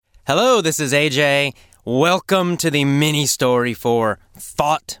Hello, this is AJ. Welcome to the mini story for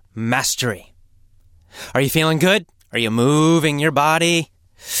Thought Mastery. Are you feeling good? Are you moving your body?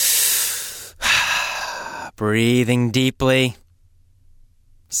 Breathing deeply?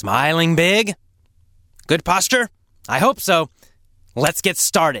 Smiling big? Good posture? I hope so. Let's get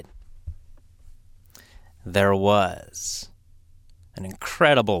started. There was an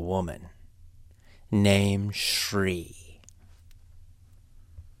incredible woman named Shri.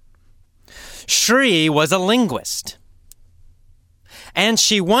 Shri was a linguist, and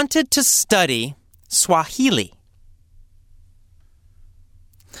she wanted to study Swahili.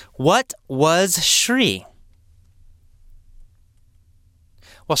 What was Shri?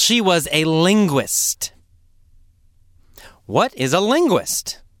 Well, she was a linguist. What is a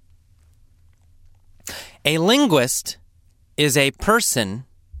linguist? A linguist is a person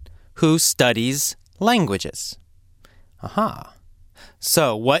who studies languages. Aha.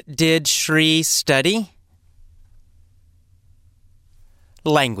 So, what did Shri study?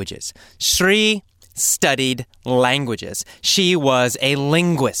 Languages. Shri studied languages. She was a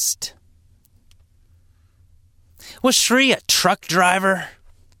linguist. Was Shri a truck driver?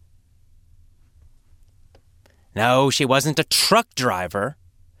 No, she wasn't a truck driver.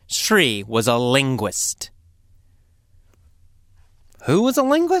 Shri was a linguist. Who was a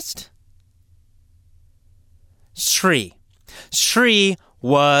linguist? Shri. Shri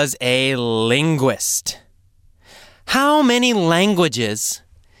was a linguist. How many languages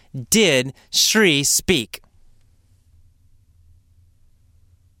did Shri speak?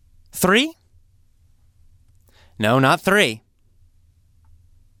 3? No, not 3.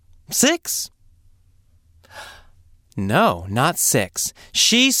 6? No, not 6.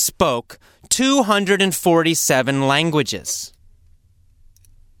 She spoke 247 languages.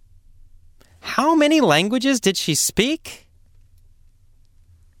 How many languages did she speak?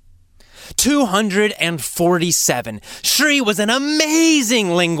 247. Shri was an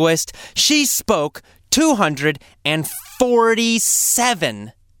amazing linguist. She spoke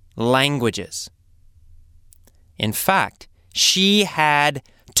 247 languages. In fact, she had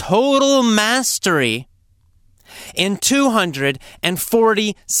total mastery in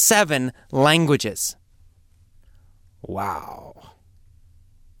 247 languages. Wow.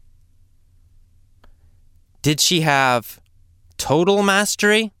 Did she have total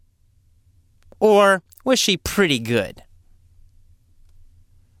mastery? Or was she pretty good?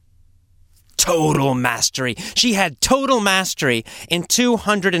 Total mastery. She had total mastery in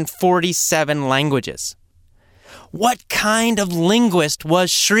 247 languages. What kind of linguist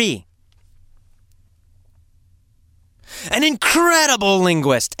was Shri? An incredible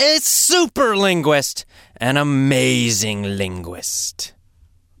linguist, a super linguist, an amazing linguist.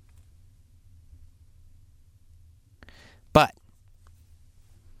 But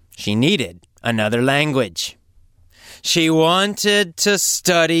she needed another language. She wanted to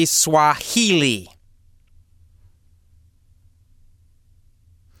study Swahili.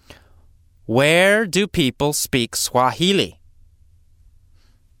 Where do people speak Swahili?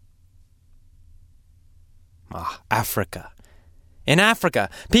 Africa. In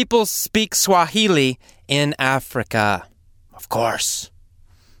Africa. People speak Swahili in Africa. Of course.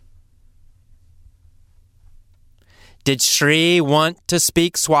 Did Shri want to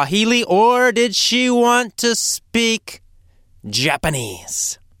speak Swahili or did she want to speak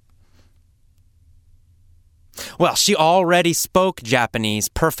Japanese? Well, she already spoke Japanese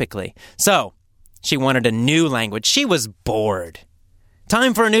perfectly, so she wanted a new language. She was bored.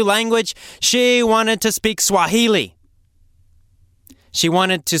 Time for a new language. She wanted to speak Swahili. She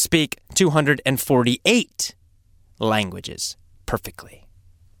wanted to speak 248 languages perfectly.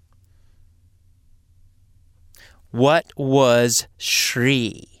 What was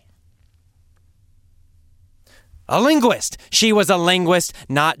Shri? A linguist. She was a linguist,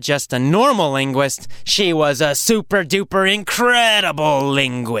 not just a normal linguist. She was a super-duper incredible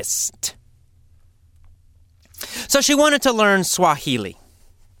linguist. So she wanted to learn Swahili.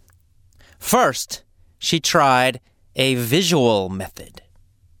 First, she tried a visual method.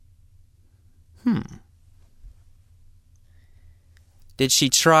 Did she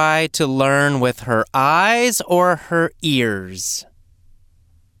try to learn with her eyes or her ears?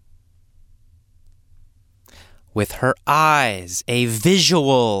 With her eyes, a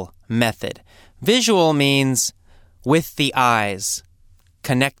visual method. Visual means with the eyes,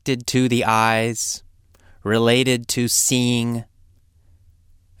 connected to the eyes, related to seeing.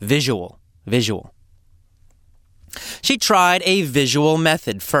 Visual. She tried a visual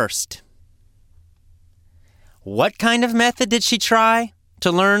method first. What kind of method did she try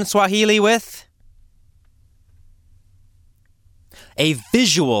to learn Swahili with? a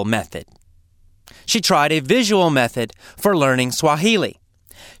visual method. She tried a visual method for learning Swahili.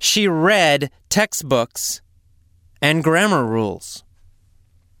 She read textbooks and grammar rules.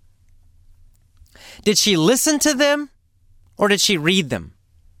 Did she listen to them or did she read them?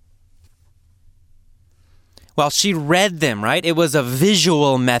 Well, she read them, right? It was a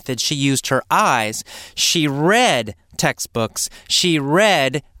visual method. She used her eyes. She read textbooks. She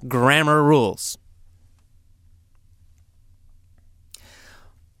read grammar rules.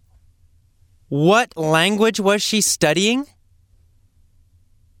 What language was she studying?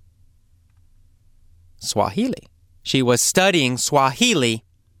 Swahili. She was studying Swahili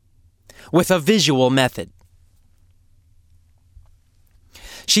with a visual method.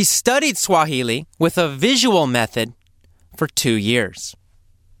 She studied Swahili with a visual method for 2 years.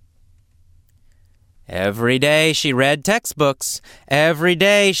 Every day she read textbooks. Every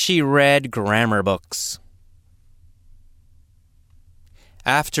day she read grammar books.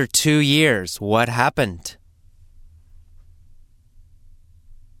 After 2 years, what happened?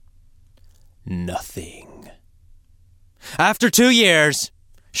 Nothing. After 2 years,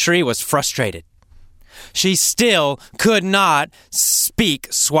 Shri was frustrated. She still could not speak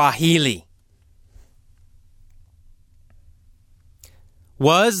Swahili.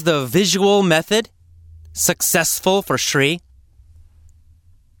 Was the visual method successful for Shri?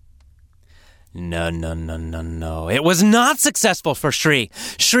 No. It was not successful for Shri.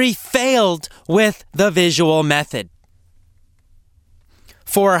 Shri failed with the visual method.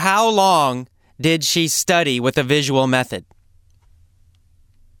 For how long did she study with the visual method?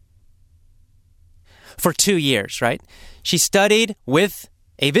 For 2 years, right? She studied with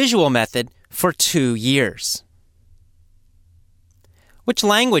a visual method for 2 years. Which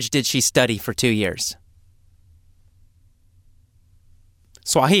language did she study for 2 years?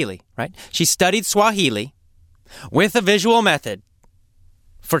 Swahili, right? She studied Swahili with a visual method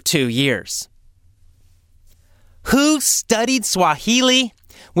for 2 years. Who studied Swahili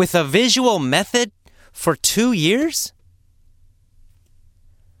with a visual method for 2 years?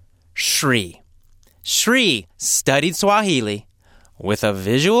 Shri. Shri studied Swahili with a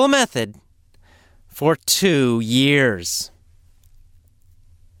visual method for 2 years.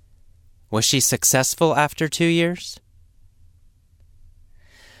 Was she successful after 2 years?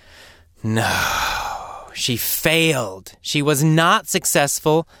 No, she failed. She was not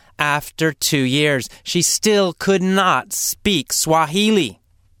successful after 2 years. She still could not speak Swahili.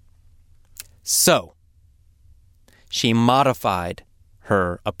 So, she modified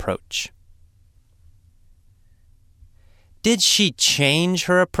her approach. Did she change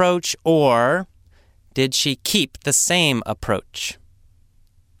her approach or did she keep the same approach?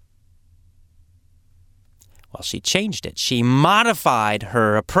 Well, she changed it. She modified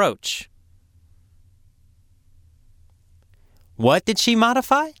her approach. What did she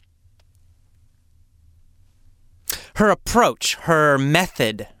modify? Her approach, her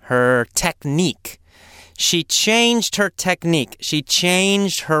method, her technique. She changed her technique. She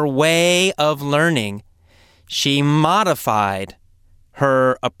changed her way of learning. She modified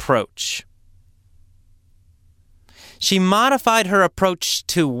her approach. She modified her approach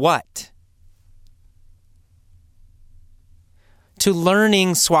to what? To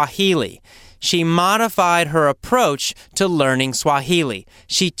learning Swahili. She modified her approach to learning Swahili.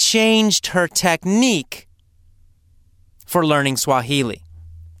 She changed her technique for learning Swahili.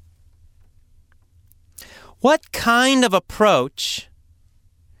 What kind of approach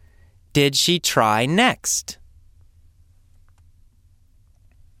did she try next?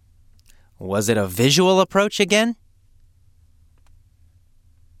 Was it a visual approach again?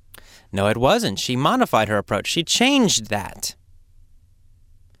 No, it wasn't. She modified her approach. She changed that.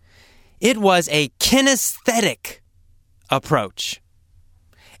 It was a kinesthetic approach.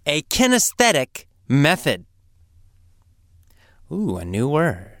 A kinesthetic method. Ooh, a new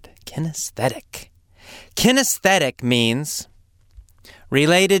word. Kinesthetic. Kinesthetic means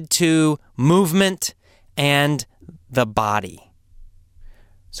related to movement and the body.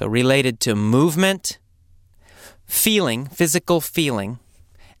 So related to movement, feeling, physical feeling,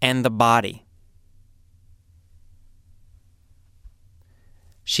 and the body.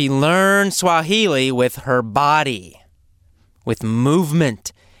 She learned Swahili with her body, with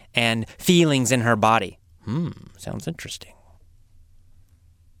movement and feelings in her body. Sounds interesting.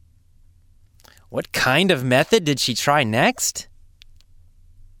 What kind of method did she try next?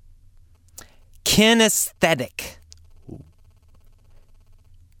 Kinesthetic.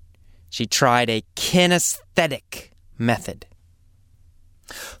 She tried a kinesthetic method.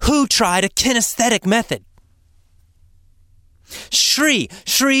 Who tried a kinesthetic method? Shri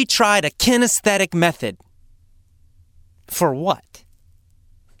tried a kinesthetic method. For what?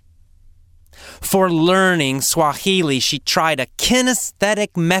 for learning Swahili. She tried a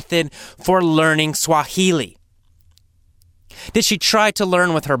kinesthetic method for learning Swahili. Did she try to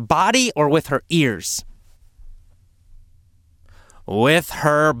learn with her body or with her ears? With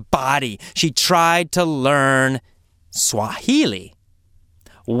her body. She tried to learn Swahili.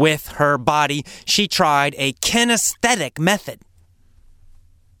 With her body, she tried a kinesthetic method.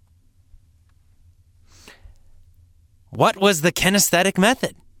 What was the kinesthetic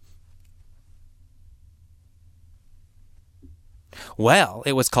method? Well,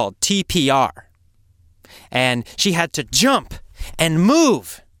 it was called TPR. And she had to jump and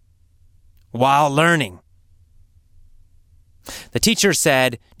move while learning. The teacher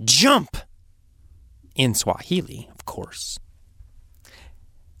said, "Jump," in Swahili, of course.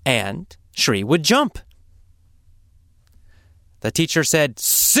 And Shri would jump. The teacher said,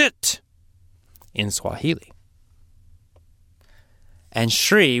 "Sit," in Swahili. And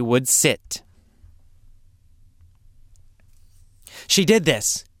Shri would sit. She did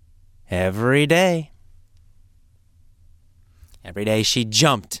this every day. Every day she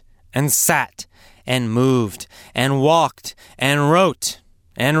jumped and sat and moved and walked and wrote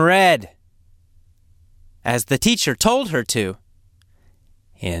and read as the teacher told her to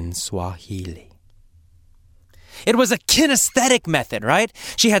in Swahili. It was a kinesthetic method, right?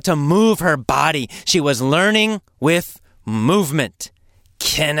 She had to move her body. She was learning with movement.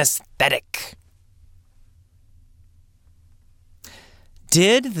 Kinesthetic.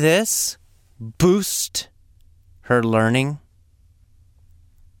 Did this boost her learning?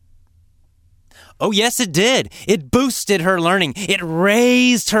 Oh, yes, it did. It boosted her learning. It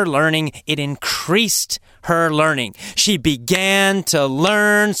raised her learning. It increased her learning. She began to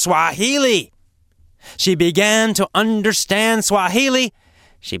learn Swahili. She began to understand Swahili.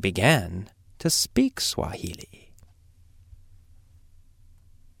 She began to speak Swahili.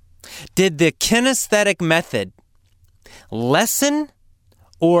 Did the kinesthetic method lessen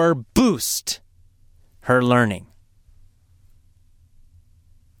or boost her learning?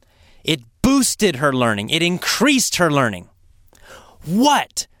 It boosted her learning. It increased her learning.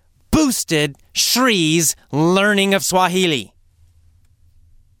 What boosted Shri's learning of Swahili?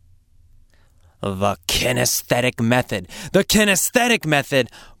 The kinesthetic method. The kinesthetic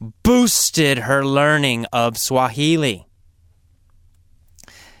method boosted her learning of Swahili.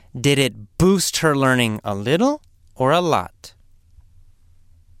 Did it boost her learning a little or a lot?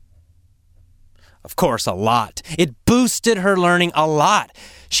 Of course, a lot. It boosted her learning a lot.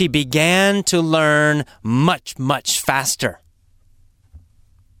 She began to learn much, much faster.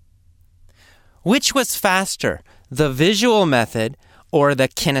 Which was faster, the visual method or the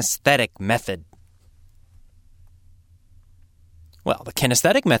kinesthetic method? Well, the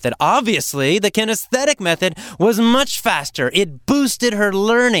kinesthetic method, obviously, the kinesthetic method was much faster. It boosted her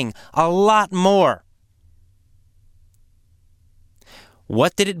learning a lot more.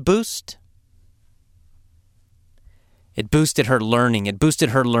 What did it boost? It boosted her learning. It boosted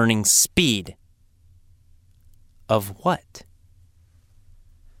her learning speed. Of what?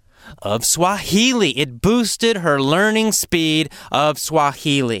 Of Swahili. It boosted her learning speed of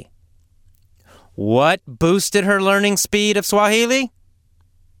Swahili. What boosted her learning speed of Swahili?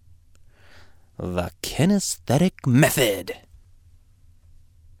 The kinesthetic method.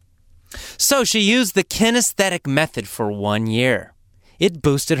 So she used the kinesthetic method for 1 year. It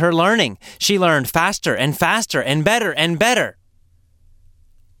boosted her learning. She learned faster and faster and better and better.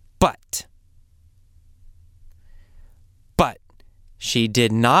 But she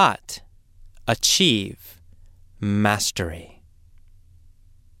did not achieve mastery.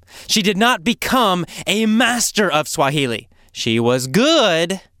 She did not become a master of Swahili. She was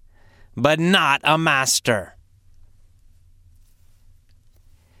good, but not a master.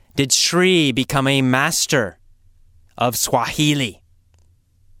 Did Shri become a master of Swahili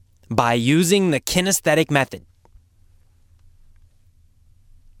by using the kinesthetic method?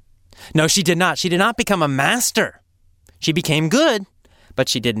 No, she did not. She did not become a master. She became good, but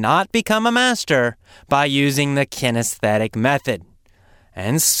she did not become a master by using the kinesthetic method.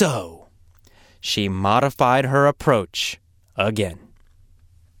 And so, she modified her approach again.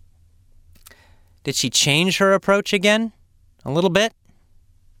 Did she change her approach again? A little bit?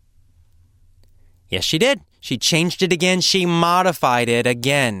 Yes, she did. She changed it again. She modified it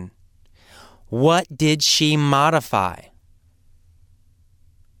again. What did she modify?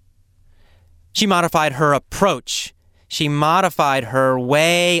 She modified her approach. She modified her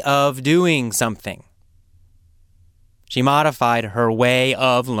way of doing something. She modified her way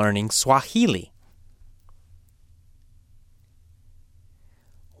of learning Swahili.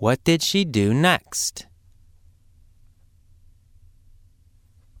 What did she do next?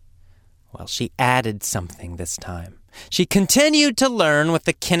 Well, she added something this time. She continued to learn with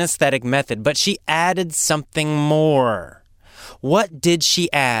the kinesthetic method, but she added something more. What did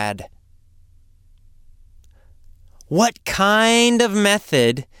she add? What kind of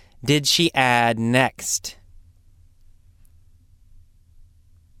method did she add next?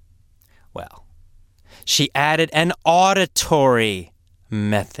 Well, she added an auditory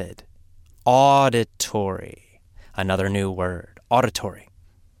method. Auditory. Another new word. Auditory.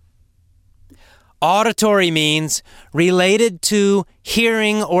 Auditory means related to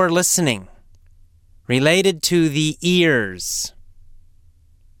hearing or listening. Related to the ears.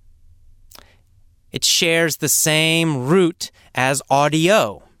 It shares the same root as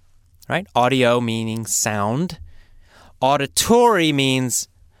audio, right? Audio meaning sound. Auditory means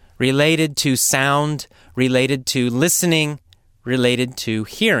related to sound, related to listening, related to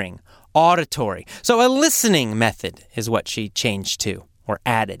hearing. Auditory. So a listening method is what she changed to or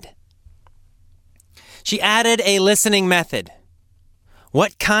added. She added a listening method.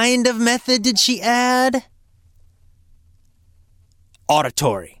 What kind of method did she add?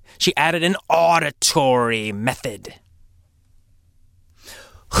 Auditory. She added an auditory method.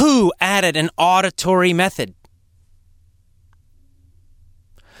 Who added an auditory method?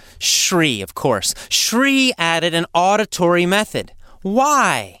 Shri, of course. Shri added an auditory method.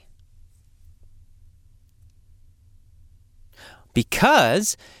 Why?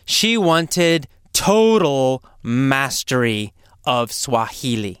 Because she wanted total mastery of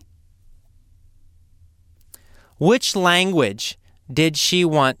Swahili. Which language did she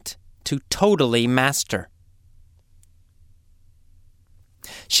want to totally master?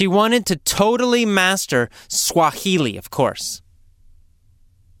 She wanted to totally master Swahili, of course.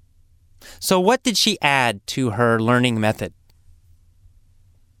 So what did she add to her learning method?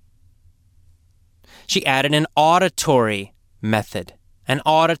 She added an auditory method, an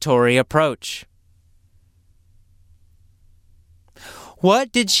auditory approach.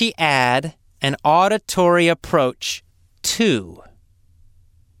 What did she add an auditory approach to?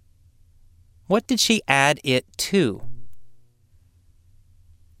 What did she add it to?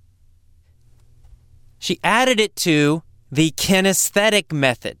 She added it to the kinesthetic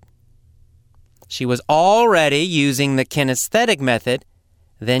method. She was already using the kinesthetic method,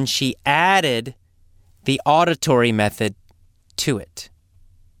 then she added the auditory method to it.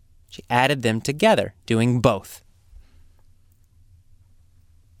 She added them together, doing both.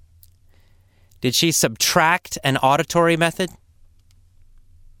 Did she subtract an auditory method?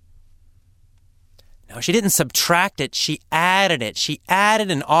 No, she didn't subtract it. She added it. She added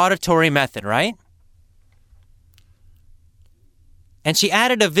an auditory method, right? And she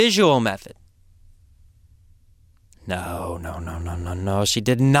added a visual method. No. She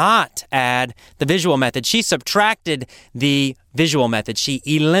did not add the visual method. She subtracted the visual method. She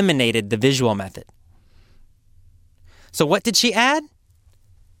eliminated the visual method. So what did she add?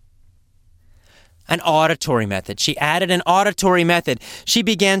 An auditory method. She added an auditory method. She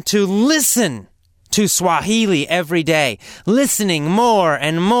began to listen to Swahili every day, listening more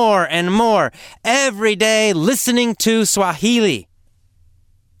and more and more. Every day, listening to Swahili.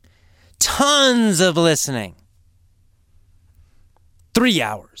 Tons of listening. 3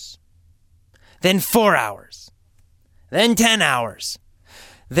 hours. Then 4 hours. Then 10 hours.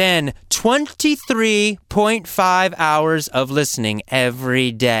 Then 23.5 hours of listening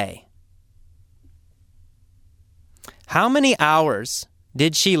every day. How many hours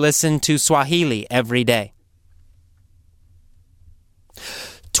did she listen to Swahili every day?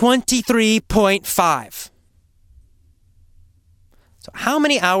 23.5. So how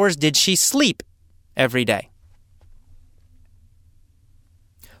many hours did she sleep every day?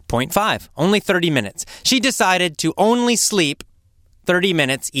 0.5, only 30 minutes. She decided to only sleep 30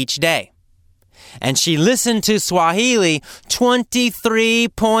 minutes each day. And she listened to Swahili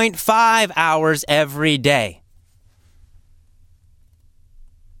 23.5 hours every day.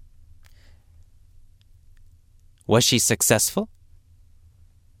 Was she successful?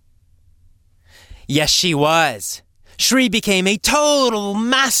 Yes, she was. Shri became a total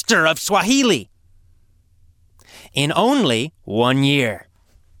master of Swahili in only 1 year.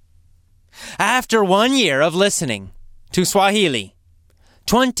 After 1 year of listening to Swahili,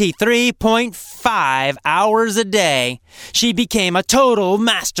 23.5 hours a day, she became a total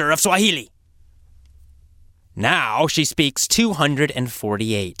master of Swahili. Now she speaks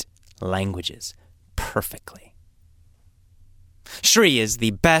 248 languages perfectly. Shri is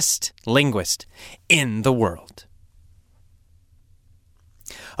the best linguist in the world.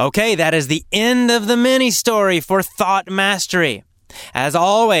 Okay, that is the end of the mini story for thought mastery. As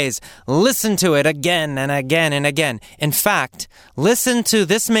always, listen to it again and again and again. In fact, listen to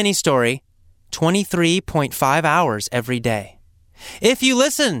this mini story 23.5 hours every day. If you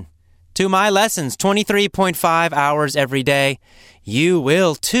listen to my lessons 23.5 hours every day, you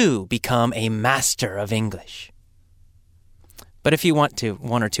will too become a master of English. But if you want to,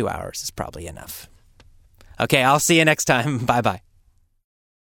 1 or 2 hours is probably enough. Okay, I'll see you next time. Bye-bye.